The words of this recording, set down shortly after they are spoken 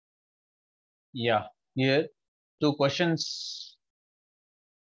Yeah, here two questions.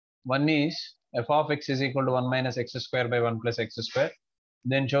 One is f of x is equal to 1 minus x square by 1 plus x square.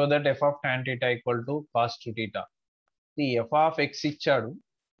 Then show that f of tan theta equal to cos 2 theta. The f of x ఇచ్చాడు,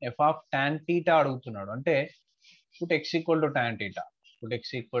 f of tan theta అడుగుతున్నాడు. అంటే put x equal to tan theta. Put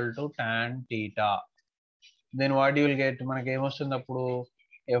x equal to tan theta. Then what you will get? మనకి ఏమొస్తుంది అప్పుడు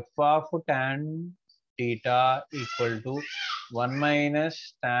f of tan theta equal to 1 minus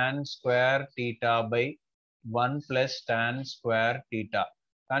tan square theta by 1 plus tan square theta.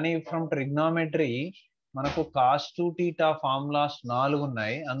 కానీ from trigonometry మనకు cos 2 theta formulas 4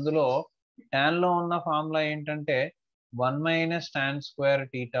 ఉన్నాయి. అందులో tan లో ఉన్న formula ఏంటంటే 1 minus tan square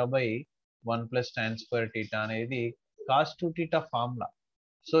theta by 1 plus tan square theta అనేది cos 2 theta formula.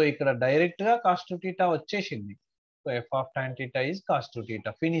 So ఇక్కడ direct గా cos 2 theta వచ్చేసింది. So f of tan theta is cos 2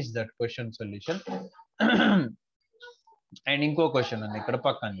 theta. Finish that question solution. And ఇంకో question ఉంది ఇక్కడ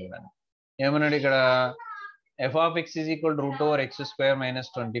పక్కన చూడండి. ఏమన్నాడు ఇక్కడ f of x is equal to root over x square minus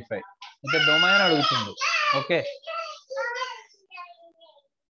 25. అంటే డొమైన్ అడుగుతుంది. Okay,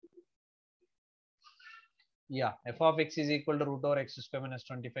 yeah f of x is equal to root over x square minus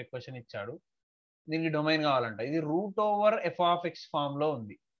 25 question ఇచ్చాడు. దీనికి డొమైన్ కావాలంట. ఇది root over F of X form లో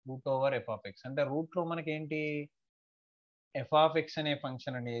ఉంది. Root over F of X అంటే route లో మనకి ఏంటి, ఎఫ్ ఆఫ్ ఎక్స్ అనే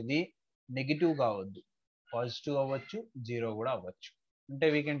ఫంక్షన్ అనేది నెగిటివ్ కావద్దు, పాజిటివ్ అవ్వచ్చు, జీరో కూడా అవ్వచ్చు. అంటే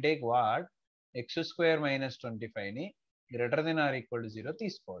we can take what X square minus 25 ని greater than are equal to zero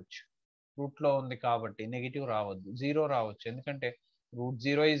తీసుకోవచ్చు. రూట్ లో ఉంది కాబట్టి నెగిటివ్ రావద్దు, జీరో రావచ్చు. ఎందుకంటే route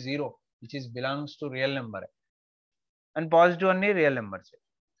zero is zero which is belongs to real number, and positive అన్ని రియల్ నెంబర్స్,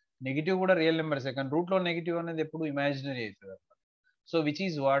 నెగిటివ్ కూడా రియల్ నెంబర్స్. కానీ రూట్ లో నెగిటివ్ అనేది ఎప్పుడు ఇమాజినరీ అవుతుంది అనమాట. So which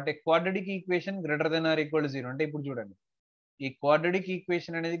is what a quadratic equation greater than are equal to zero. అంటే ఇప్పుడు చూడండి, ఈ క్వాడ్రటిక్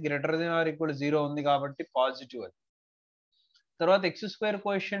ఈక్వేషన్ అనేది greater than are equal to zero ఉంది కాబట్టి పాజిటివ్ అది. తర్వాత ఎక్స్ స్క్వేర్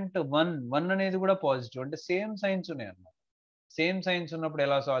కోఎఫిషియంట్ 1 అనేది కూడా పాజిటివ్, అంటే సేమ్ సైన్స్ ఉన్నాయి అన్నమాట. సేమ్ సైన్స్ ఉన్నప్పుడు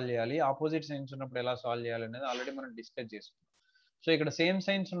ఎలా సాల్వ్ చేయాలి, ఆపోజిట్ సైన్స్ ఉన్నప్పుడు ఎలా సాల్వ్ చేయాలి అనేది ఆల్రెడీ మనం డిస్కస్ చేసుకున్నాం. సో ఇక్కడ సేమ్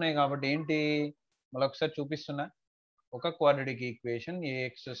సైన్స్ ఉన్నాయి కాబట్టి ఏంటి, మళ్ళీ ఒకసారి చూపిస్తున్నా. ఒక quadratic equation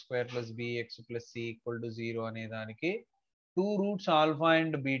AX square plus bx plus C equal to zero అనే దానికి 2 రూట్స్ ఆల్ఫా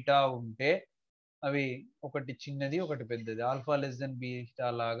అండ్ బీటా ఉంటే, అవి ఒకటి చిన్నది ఒకటి పెద్దది, ఆల్ఫా లెస్ దెన్ బీటా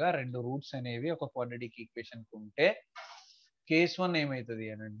లాగా 2 రూట్స్ అనేవి ఒక క్వాడ్రటిక్ ఈక్వేషన్ ఉంటే కేస్ 1 ఏమవుతుంది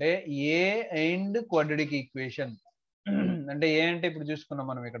అని అంటే ఏ అండ్ క్వాడ్రటిక్ ఈక్వేషన్. అంటే ఏ అంటే ఇప్పుడు చూసుకున్నాం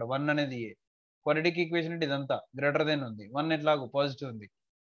మనం ఇక్కడ 1 అనేది ఏ క్వాడ్రటిక్ ఈక్వేషన్ అంటే ఇదంతా గ్రేటర్ దెన్ ఉంది, 1 ఎట్లాగో పాజిటివ్ ఉంది.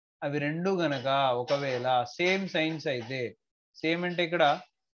 అవి రెండు గనక ఒకవేళ సేమ్ సైన్స్ అయితే, సేమ్ అంటే ఇక్కడ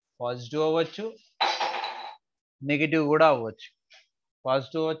పాజిటివ్ అవ్వచ్చు, నెగిటివ్ కూడా అవ్వచ్చు,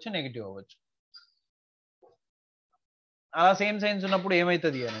 పాజిటివ్ అవ్వచ్చు, నెగిటివ్ అవ్వచ్చు. అలా సేమ్ సైన్స్ ఉన్నప్పుడు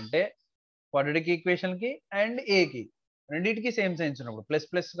ఏమవుతుంది అని అంటే క్వాడ్రటిక్ ఈక్వేషన్ కి అండ్ ఏకి రెండింటికి సేమ్ సైన్స్ ఉన్నప్పుడు ప్లస్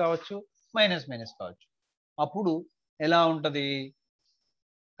ప్లస్ కావచ్చు, మైనస్ మైనస్ కావచ్చు. అప్పుడు ఎలా ఉంటది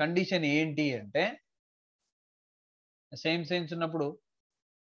కండిషన్ ఏంటి అంటే, సేమ్ సైన్స్ ఉన్నప్పుడు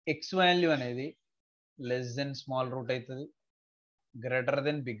ఎక్స్ వాల్యూ అనేది లెస్ దెన్ స్మాల్ రూట్ అవుతుంది, గ్రేటర్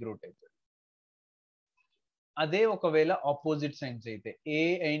దెన్ బిగ్ రూట్ అవుతుంది. అదే ఒకవేళ ఆపోజిట్ సైన్స్ అయితే, ఏ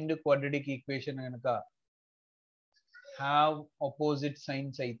అండ్ క్వాడ్రటిక్ ఈక్వేషన్ కనుక హ్యావ్ ఆపోజిట్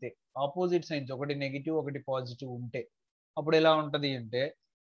సైన్స్ అయితే, ఆపోజిట్ సైన్స్ ఒకటి నెగిటివ్ ఒకటి పాజిటివ్ ఉంటే అప్పుడు ఎలా ఉంటది అంటే,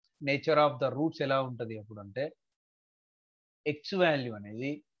 నేచర్ ఆఫ్ ద రూట్స్ ఎలా ఉంటది అప్పుడు అంటే, ఎక్స్ వాల్యూ అనేది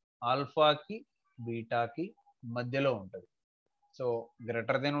ఆల్ఫాకి బీటాకి మధ్యలో ఉంటది. సో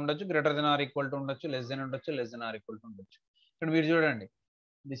గ్రేటర్ దెన్ ఉండొచ్చు, greater than are equal to ఉండొచ్చు, లెస్ దెన్ ఉండొచ్చు, less than are equal to ఉండొచ్చు. ఇక్కడ మీరు చూడండి,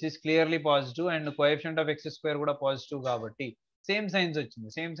 this is clearly positive and coefficient of X square కూడా పాజిటివ్ కాబట్టి సేమ్ సైన్స్ వచ్చింది.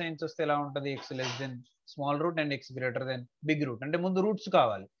 సేమ్ సైన్స్ వస్తే ఎలా ఉంటుంది, X less than small route and X greater than big root. అంటే ముందు రూట్స్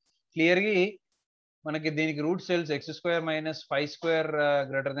కావాలి క్లియర్గా. మనకి దీనికి రూట్స్ తెలుసు, X square minus 5 square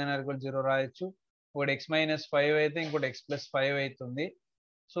greater than are equal 0 రాయొచ్చు. ఒకటి ఎక్స్ మైనస్ 5 అయితే ఇంకోటి ఎక్స్ ప్లస్ 5 అవుతుంది.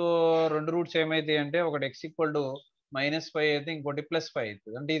 సో రెండు రూట్స్ ఏమైతాయి అంటే, ఒకటి ఎక్స్ ఈక్వల్ టు -5 అయితే ఇంకోటి +5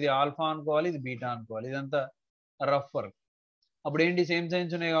 అవుతుంది. అంటే ఇది ఆల్ఫా అనుకోవాలి, ఇది బీటా అనుకోవాలి. ఇదంతా రఫ్ వర్క్. అప్పుడు ఏంటి, సేమ్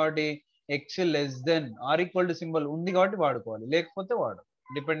సైన్స్ ఉన్నాయి కాబట్టి X less than are equal to symbol ఉంది కాబట్టి వాడుకోవాలి, లేకపోతే వాడు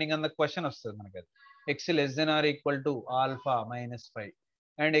డిపెండింగ్ ఆన్ ద క్వశ్చన్ వస్తుంది మనకి. X less than are equal to alpha -5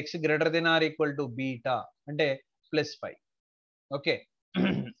 and X greater than are equal to beta అంటే +5. ఓకే,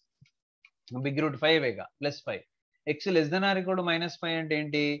 బిగ్ రూట్ 5 ఏగా +5. X less than are equal to -5 అంటే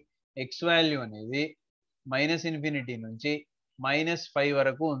ఏంటి, ఎక్స్ వాల్యూ అనేది -∞ నుంచి -5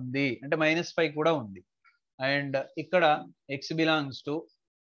 వరకు ఉంది, అంటే -5 కూడా ఉంది. అండ్ ఇక్కడ ఎక్స్ బిలాంగ్స్ టు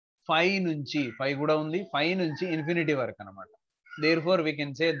 5 నుంచి 5 కూడా ఉంది, 5 నుంచి ఇన్ఫినిటీ వరకు అనమాట. Therefore we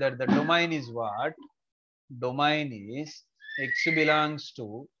can say that the domain is what, domain is X belongs to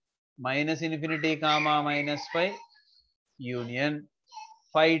 -∞, -5 union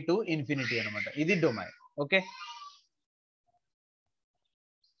 5 to infinity అనమాట. ఇది డొమైన్. ఓకే,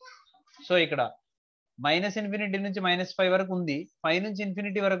 సో ఇక్కడ -∞ నుంచి -5 వరకు ఉంది, 5 నుంచి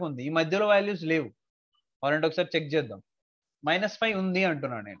ఇన్ఫినిటీ వరకు ఉంది, ఈ మధ్యలో వాల్యూస్ లేవు. వాళ్ళంటే ఒకసారి చెక్ చేద్దాం. -5 ఉంది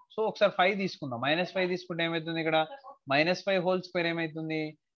అంటున్నాను నేను. సో ఒకసారి 5 తీసుకుందాం. -5 తీసుకుంటే ఏమవుతుంది, ఇక్కడ -5 ఏమవుతుంది,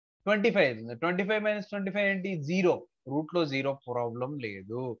 25 అవుతుంది. 25 - 25 ఏంటి, 0. రూట్ లో 0 ప్రాబ్లం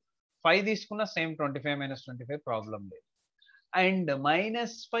లేదు. 5 తీసుకున్న సేమ్ 25 - 25 ప్రాబ్లం లేదు. అండ్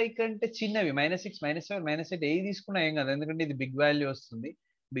 -5 కంటే చిన్నవి -6, -7, -8 ఏ తీసుకున్నా ఏం కాదు, ఎందుకంటే ఇది బిగ్ వాల్యూ వస్తుంది.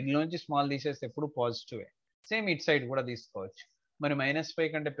 బిగ్ లోంచి స్మాల్ తీసేస్తే ఎప్పుడు పాజిటివే. సేమ్ ఇట్ సైడ్ కూడా తీసుకోవచ్చు. మరి -5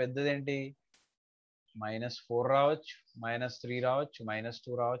 కంటే పెద్దదేంటి, -4 రావచ్చు, -3 రావచ్చు,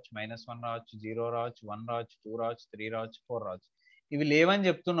 -2 రావచ్చు, -1 రావచ్చు, 0 రావచ్చు, 1 రావచ్చు, 2 రావచ్చు, 3 రావచ్చు, 4 రావచ్చు. ఇవి లేవని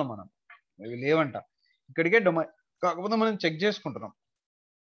చెప్తున్నాం మనం, ఇవి లేవంట. ఇక్కడికే డొమైన్, కాకపోతే మనం చెక్ చేసుకుంటున్నాం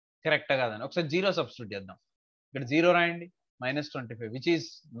కరెక్టా కాదని. ఒకసారి 0 సబ్స్టిట్యూట్ చేద్దాం. ఇక్కడ 0 రాయండి, -25 విచ్ ఈస్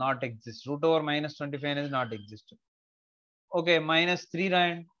నాట్ ఎగ్జిస్ట్. √-25 అనేది నాట్ ఎగ్జిస్ట్. ఓకే, -3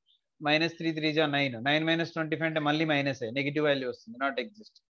 రాయండి, -3 3 జా 9, 9 - 25 అంటే మళ్ళీ మైనస్, నెగిటివ్ వాల్యూ వస్తుంది, నాట్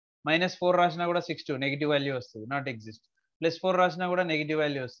ఎగ్జిస్ట్. -4 రాసినా కూడా 62 నెగిటివ్ వాల్యూ వస్తుంది, నాట్ ఎగ్జిస్ట్. +4 రాసినా కూడా నెగిటివ్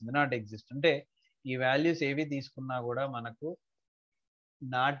వాల్యూ వస్తుంది, నాట్ ఎగ్జిస్ట్. అంటే ఈ వాల్యూస్ ఏవి తీసుకున్నా కూడా మనకు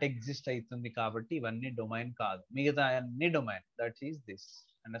నాట్ ఎగ్జిస్ట్ అవుతుంది, కాబట్టి ఇవన్నీ డొమైన్ కాదు, మిగతా అన్ని domain. That is this,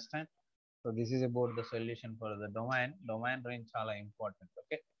 understand. So this is about the solution for the domain. Domain range చాలా important.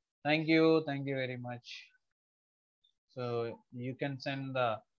 Okay, thank you very much. So you can send the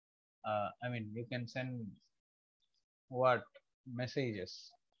you can send what messages.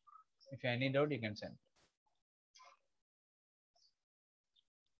 If you any doubt, you can send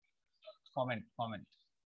comment.